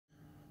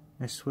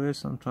I swear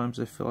sometimes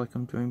I feel like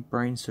I'm doing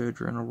brain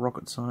surgery on a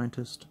rocket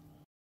scientist.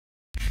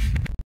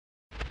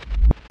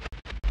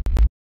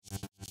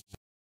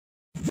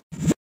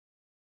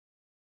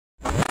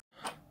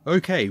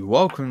 Okay,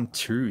 welcome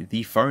to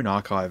the Phone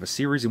Archive, a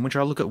series in which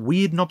I look at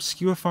weird and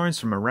obscure phones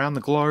from around the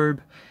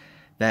globe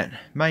that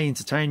may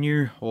entertain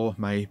you or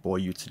may bore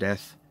you to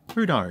death.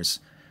 Who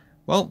knows?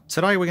 Well,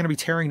 today we're going to be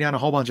tearing down a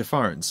whole bunch of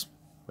phones.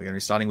 We're going to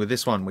be starting with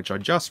this one, which I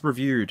just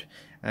reviewed,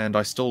 and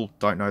I still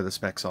don't know the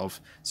specs of.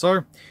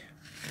 So,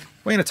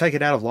 we're going to take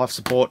it out of life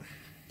support,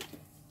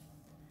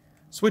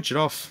 switch it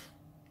off,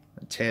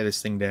 and tear this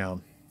thing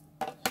down.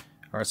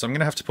 Alright, so I'm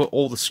going to have to put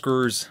all the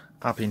screws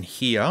up in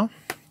here,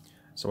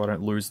 so I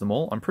don't lose them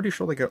all. I'm pretty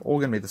sure they're all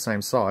going to be the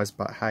same size,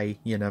 but hey,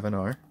 you never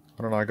know.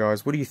 I don't know,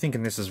 guys. What are you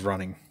thinking this is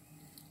running?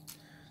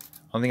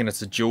 I'm thinking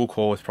it's a dual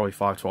core with probably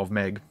 512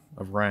 meg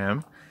of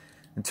RAM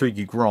and 2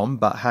 gig ROM,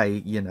 but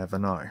hey, you never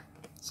know.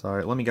 So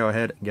let me go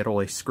ahead and get all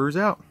these screws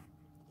out.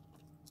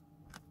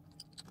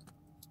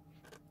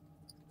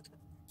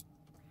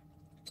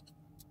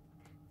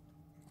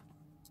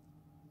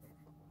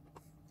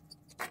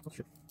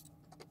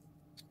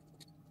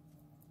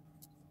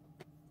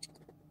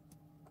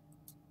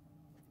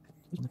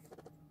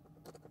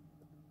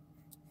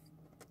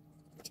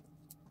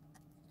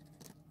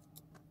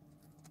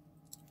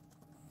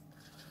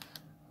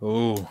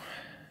 Oh,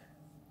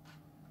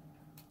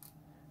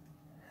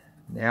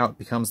 now it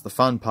becomes the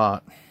fun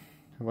part.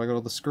 Have I got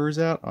all the screws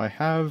out? I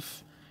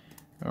have.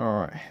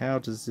 Alright, how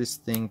does this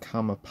thing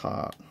come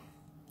apart?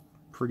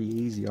 Pretty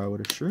easy, I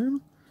would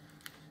assume.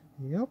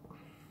 Yep.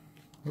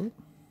 Oh.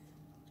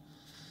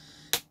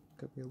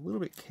 Gotta be a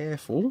little bit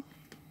careful.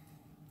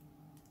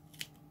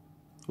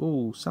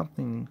 Oh,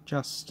 something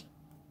just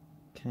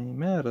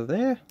came out of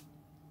there.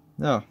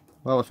 Oh,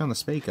 well, I found the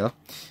speaker.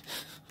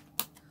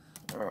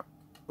 Alright.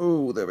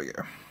 Oh, there we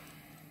go.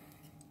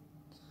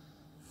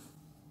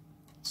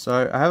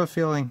 So, I have a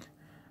feeling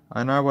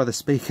I know why the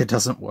speaker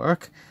doesn't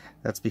work.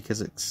 That's because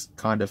it's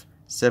kind of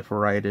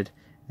separated,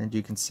 and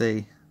you can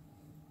see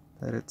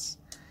that it's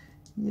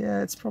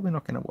probably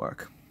not going to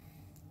work.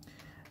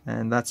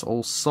 And that's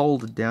all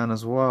soldered down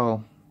as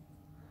well.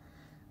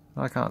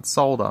 I can't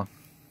solder.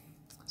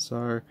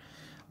 So,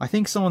 I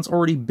think someone's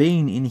already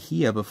been in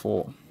here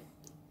before.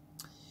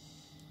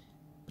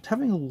 But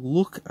having a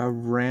look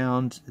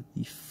around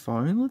the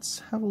phone, let's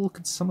have a look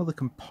at some of the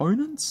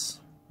components.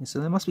 So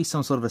there must be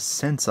some sort of a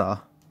sensor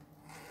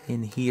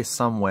in here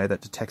somewhere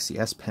that detects the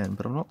S Pen,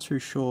 but I'm not too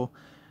sure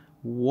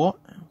what,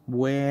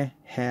 where,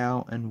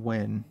 how, and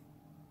when.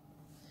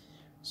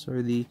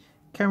 So the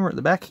camera at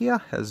the back here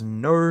has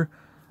no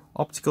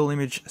optical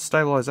image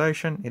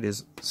stabilization. It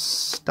is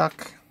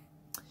stuck.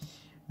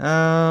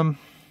 Alright,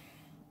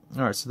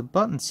 so the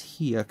buttons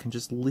here can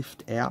just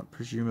lift out,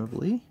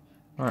 presumably.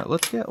 Alright,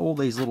 let's get all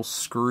these little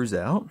screws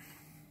out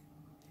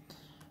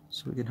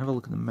so we can have a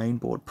look at the main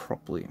board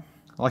properly.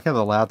 I like how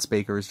the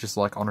loudspeaker is just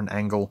like on an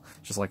angle,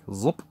 just like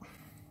zoop.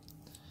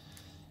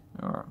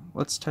 Alright,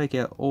 let's take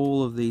out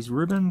all of these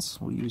ribbons.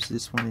 We'll use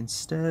this one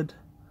instead,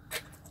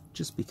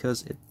 just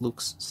because it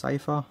looks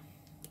safer.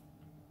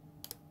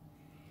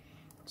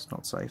 It's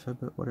not safer,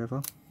 but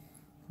whatever.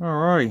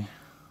 Alrighty.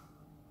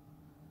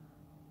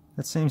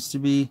 That seems to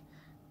be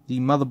the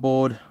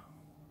motherboard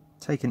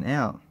taken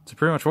out. So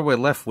pretty much what we're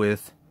left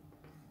with,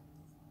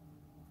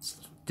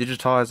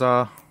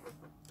 digitizer,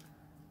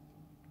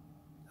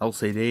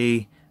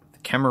 LCD, the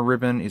camera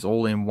ribbon is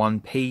all in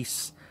one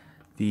piece,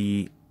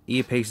 the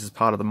earpiece is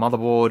part of the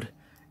motherboard,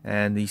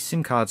 and the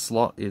SIM card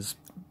slot is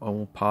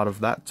all part of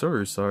that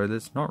too, so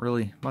there's not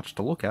really much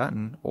to look at,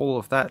 and all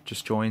of that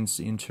just joins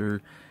into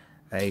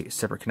a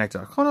separate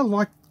connector. Kind of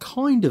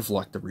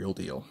like the real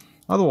deal.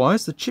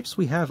 Otherwise, the chips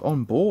we have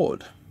on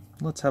board,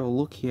 let's have a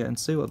look here and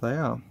see what they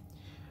are.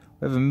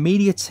 We have a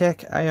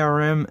MediaTek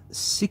ARM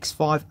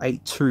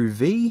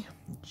 6582V.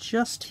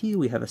 Just here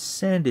we have a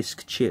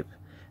SanDisk chip.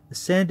 The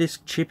SanDisk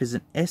chip is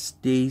an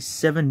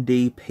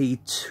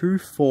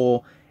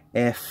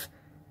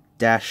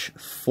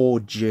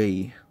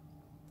SD7DP24F-4G.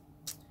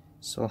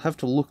 So I'll have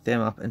to look them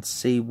up and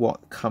see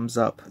what comes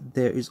up.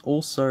 There is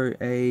also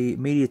a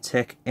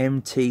MediaTek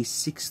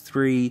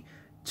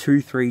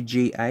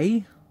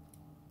MT6323GA.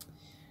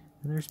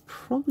 And there's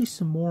probably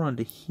some more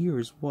under here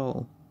as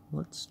well.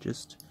 Let's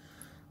just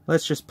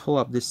pull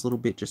up this little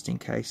bit just in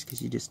case,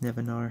 because you just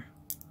never know.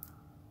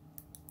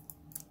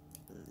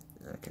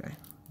 Okay.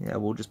 Yeah,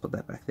 we'll just put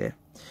that back there.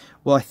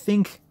 Well, I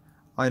think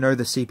I know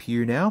the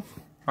CPU now.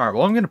 Alright,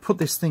 well I'm going to put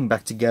this thing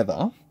back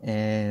together,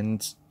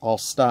 and I'll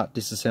start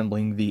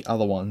disassembling the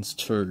other ones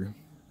too.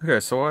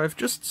 Okay, so I've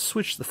just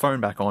switched the phone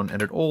back on,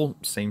 and it all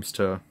seems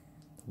to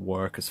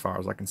work as far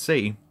as I can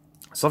see.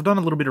 So I've done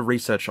a little bit of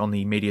research on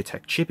the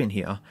MediaTek chip in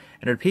here,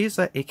 and it appears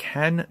that it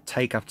can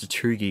take up to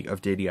 2 gig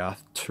of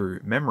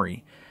DDR2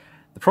 memory.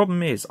 The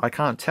problem is, I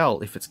can't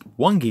tell if it's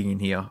 1 gig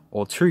in here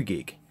or 2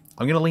 gig.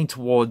 I'm going to lean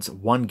towards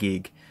 1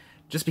 gig,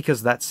 just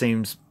because that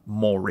seems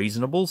more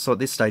reasonable. So at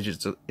this stage,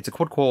 it's a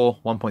quad-core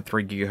 1.3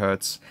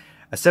 GHz,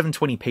 a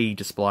 720p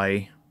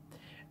display,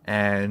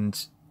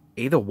 and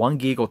either 1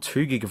 gig or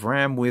 2 gig of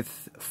RAM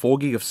with 4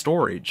 gig of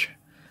storage.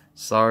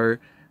 So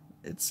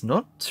it's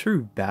not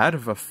too bad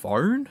of a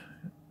phone.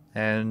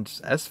 And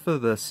as for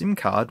the SIM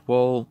card,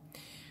 well,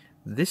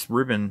 this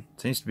ribbon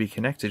seems to be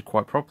connected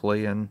quite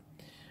properly, and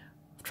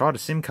I've tried a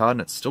SIM card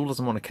and it still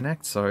doesn't want to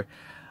connect, so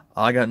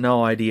I got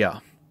no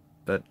idea.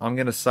 But I'm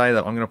going to say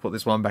that I'm going to put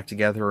this one back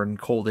together and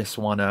call this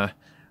one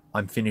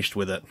I'm finished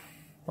with it.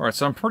 Alright,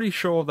 so I'm pretty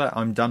sure that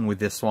I'm done with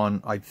this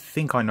one. I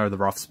think I know the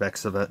rough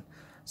specs of it,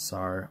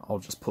 so I'll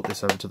just put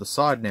this over to the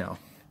side now.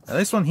 Now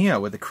this one here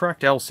with the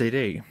cracked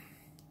LCD, you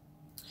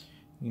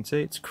can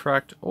see it's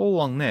cracked all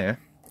along there.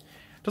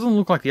 It doesn't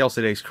look like the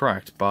LCD is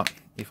cracked, but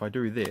if I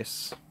do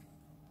this,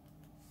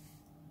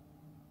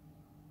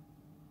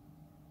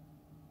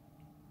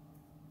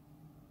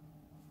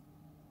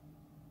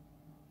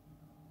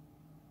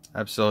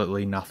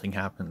 absolutely nothing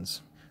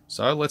happens.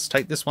 So let's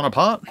take this one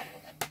apart,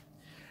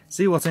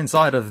 see what's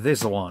inside of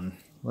this one.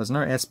 There's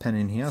no S Pen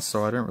in here,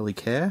 so I don't really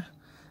care.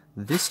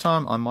 This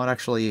time I might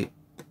actually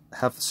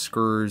have the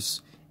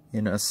screws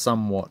in a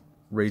somewhat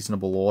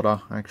reasonable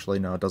order. Actually,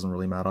 no, it doesn't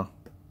really matter,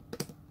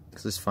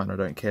 because this phone I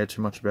don't care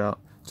too much about.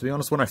 To be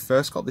honest, when I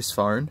first got this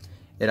phone,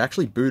 it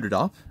actually booted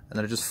up, and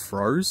then it just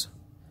froze.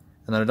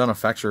 And then I've done a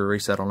factory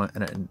reset on it,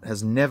 and it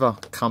has never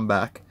come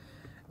back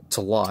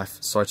to life.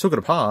 So I took it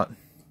apart.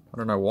 I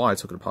don't know why I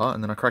took it apart,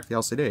 and then I cracked the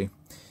LCD.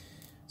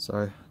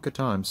 So, good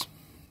times.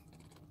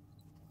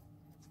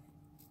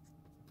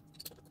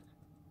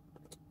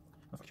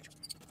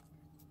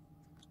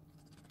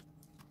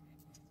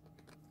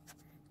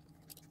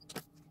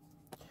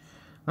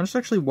 I'm just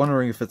actually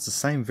wondering if it's the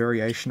same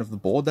variation of the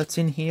board that's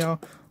in here,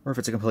 or if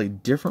it's a completely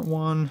different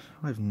one.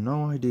 I have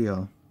no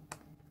idea.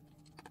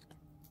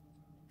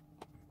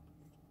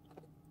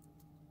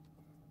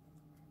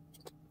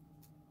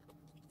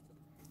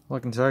 All I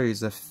can tell you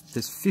is that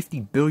there's 50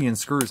 billion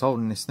screws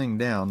holding this thing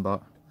down,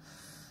 but...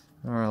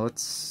 Alright,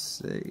 let's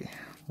see. There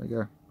we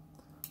go.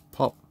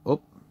 Pop. Oh,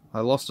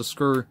 I lost a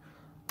screw.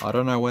 I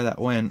don't know where that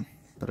went,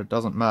 but it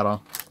doesn't matter.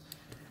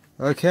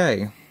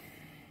 Okay.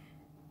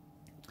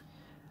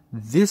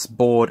 This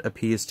board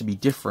appears to be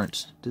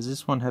different. Does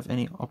this one have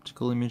any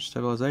optical image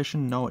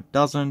stabilization? No, it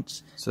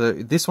doesn't. So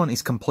this one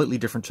is completely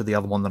different to the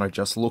other one that I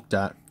just looked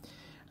at.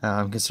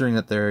 Considering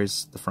that there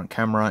is the front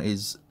camera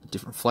is a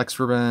different flex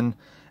ribbon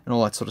and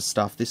all that sort of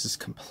stuff, this is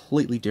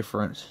completely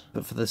different.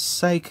 But for the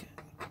sake,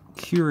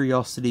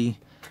 curiosity,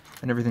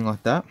 and everything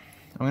like that,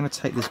 I'm going to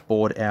take this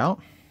board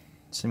out,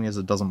 assuming as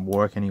it doesn't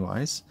work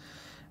anyways,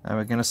 and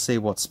we're going to see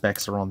what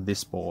specs are on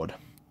this board.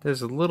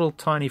 There's a little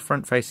tiny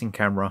front-facing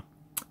camera.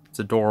 It's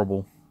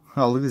adorable.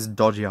 Oh, look at this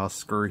dodgy ass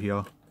screw here.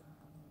 I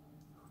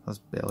was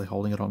barely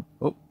holding it on.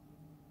 Oh,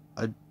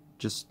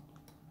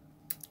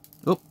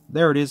 oh,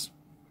 there it is.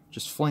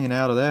 Just flinging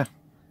out of there.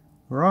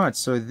 Right,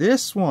 so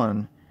this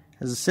one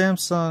has a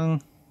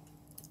Samsung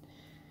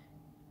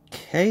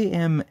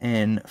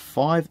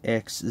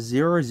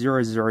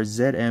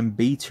KMN5X000ZM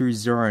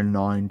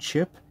B209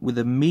 chip with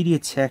a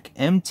MediaTek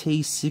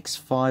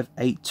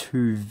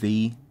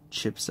MT6582V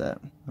chipset.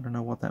 I don't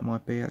know what that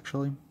might be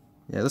actually.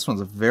 Yeah, this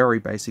one's a very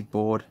basic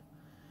board.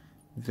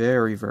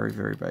 Very, very,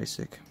 very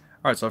basic.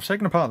 Alright, so I've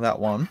taken apart that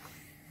one.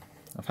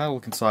 I've had a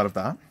look inside of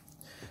that.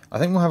 I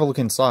think we'll have a look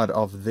inside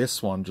of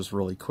this one just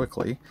really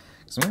quickly,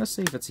 because I'm going to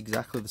see if it's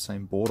exactly the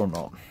same board or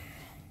not.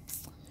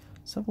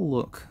 Let's have a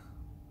look.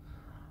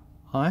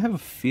 I have a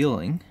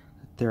feeling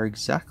that they're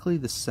exactly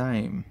the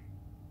same,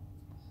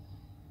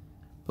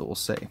 but we'll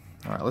see.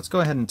 Alright, let's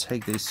go ahead and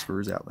take these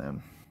screws out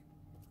then.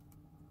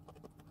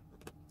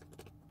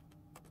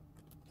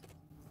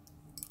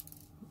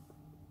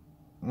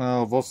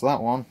 Oh, I've lost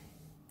that one.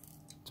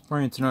 It's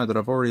brilliant to know that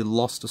I've already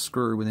lost a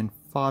screw within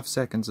 5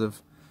 seconds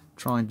of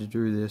trying to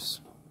do this.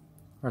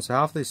 Alright, so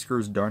half these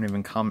screws don't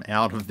even come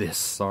out of this,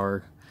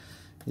 so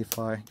if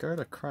I go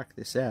to crack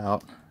this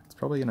out, it's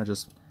probably going to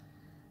just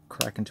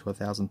crack into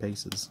 1,000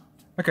 pieces.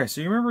 Okay,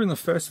 so you remember in the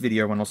first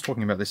video when I was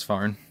talking about this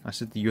phone, I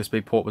said the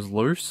USB port was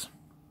loose?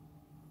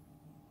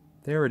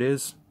 There it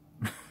is.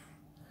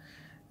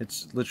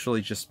 It's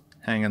literally just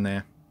hanging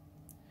there.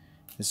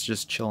 It's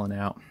just chilling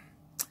out.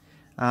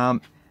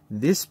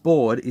 This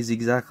board is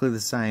exactly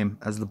the same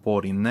as the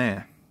board in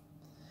there.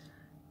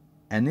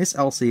 And this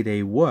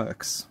LCD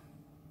works.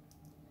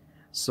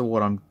 So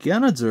what I'm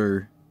gonna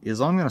do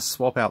is I'm gonna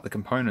swap out the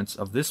components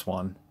of this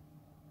one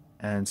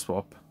and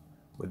swap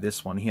with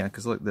this one here,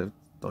 because look, the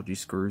dodgy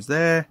screws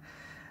there,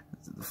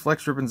 the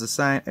flex ribbon's the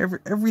same,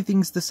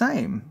 everything's the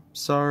same.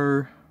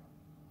 So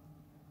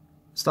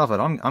stuff it,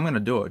 I'm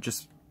gonna do it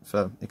just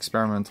for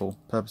experimental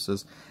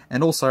purposes.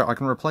 And also I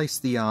can replace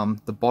the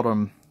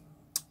bottom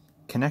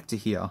connector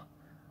here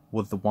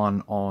with the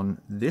one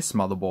on this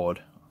motherboard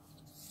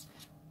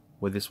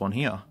with this one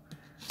here,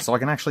 so I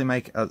can actually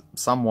make a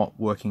somewhat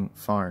working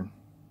phone.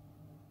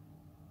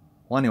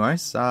 Well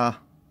anyways, let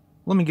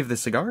me give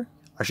this a go.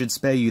 I should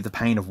spare you the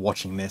pain of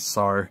watching this,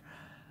 so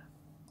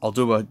I'll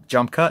do a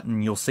jump cut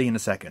and you'll see in a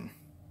second.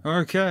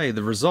 Okay,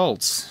 the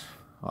results.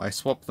 I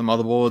swapped the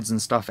motherboards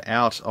and stuff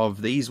out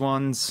of these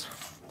ones,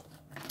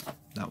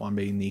 that one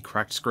being the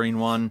cracked screen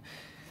one.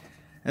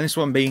 And this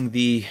one being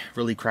the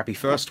really crappy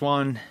first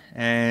one,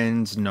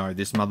 and no,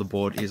 this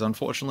motherboard is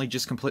unfortunately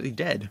just completely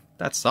dead.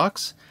 That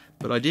sucks,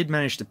 but I did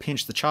manage to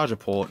pinch the charger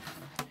port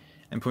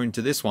and put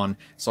into this one,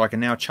 so I can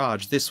now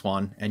charge this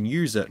one and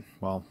use it,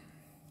 well,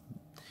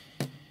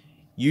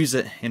 use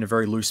it in a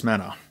very loose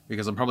manner,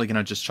 because I'm probably going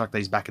to just chuck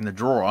these back in the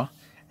drawer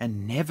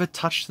and never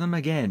touch them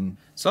again.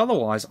 So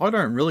otherwise, I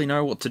don't really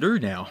know what to do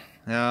now.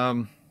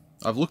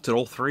 I've looked at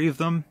all three of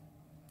them,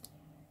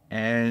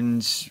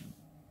 and,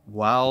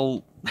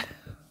 well,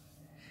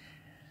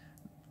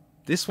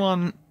 this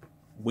one,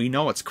 we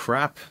know it's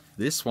crap.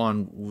 This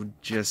one would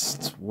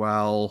just,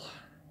 well,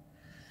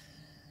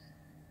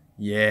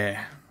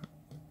 yeah.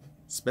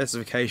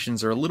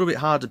 Specifications are a little bit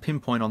hard to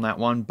pinpoint on that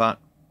one, but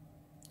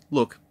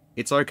look,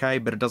 it's okay,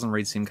 but it doesn't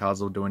read SIM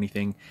cards or do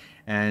anything,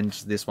 and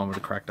this one with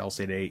a cracked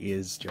LCD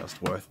is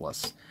just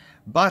worthless.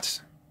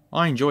 But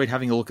I enjoyed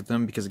having a look at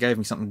them because it gave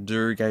me something to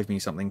do, gave me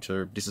something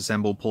to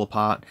disassemble, pull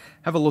apart,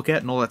 have a look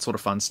at, and all that sort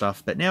of fun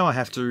stuff. But now I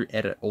have to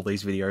edit all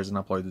these videos and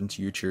upload them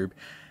to YouTube.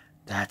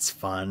 That's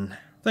fun.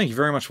 Thank you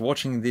very much for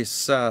watching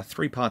this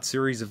three-part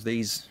series of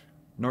these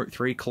Note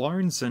 3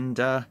 clones, and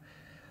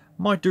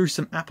might do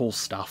some Apple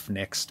stuff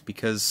next,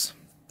 because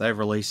they've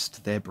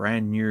released their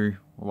brand new,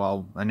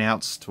 well,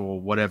 announced or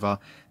whatever,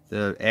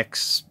 the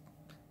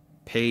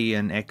XP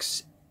and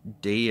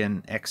XD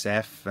and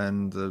XF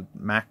and the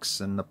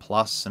Max and the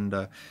Plus and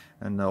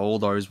all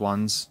those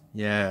ones.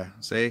 Yeah,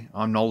 see,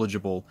 I'm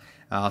knowledgeable.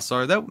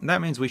 So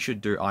that means we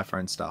should do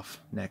iPhone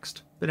stuff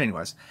next. But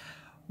anyways,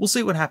 we'll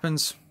see what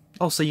happens.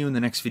 I'll see you in the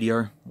next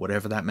video,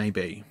 whatever that may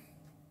be.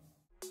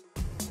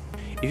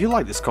 If you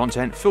like this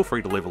content, feel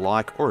free to leave a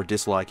like or a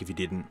dislike if you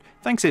didn't.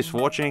 Thanks heaps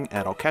for watching,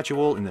 and I'll catch you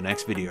all in the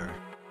next video.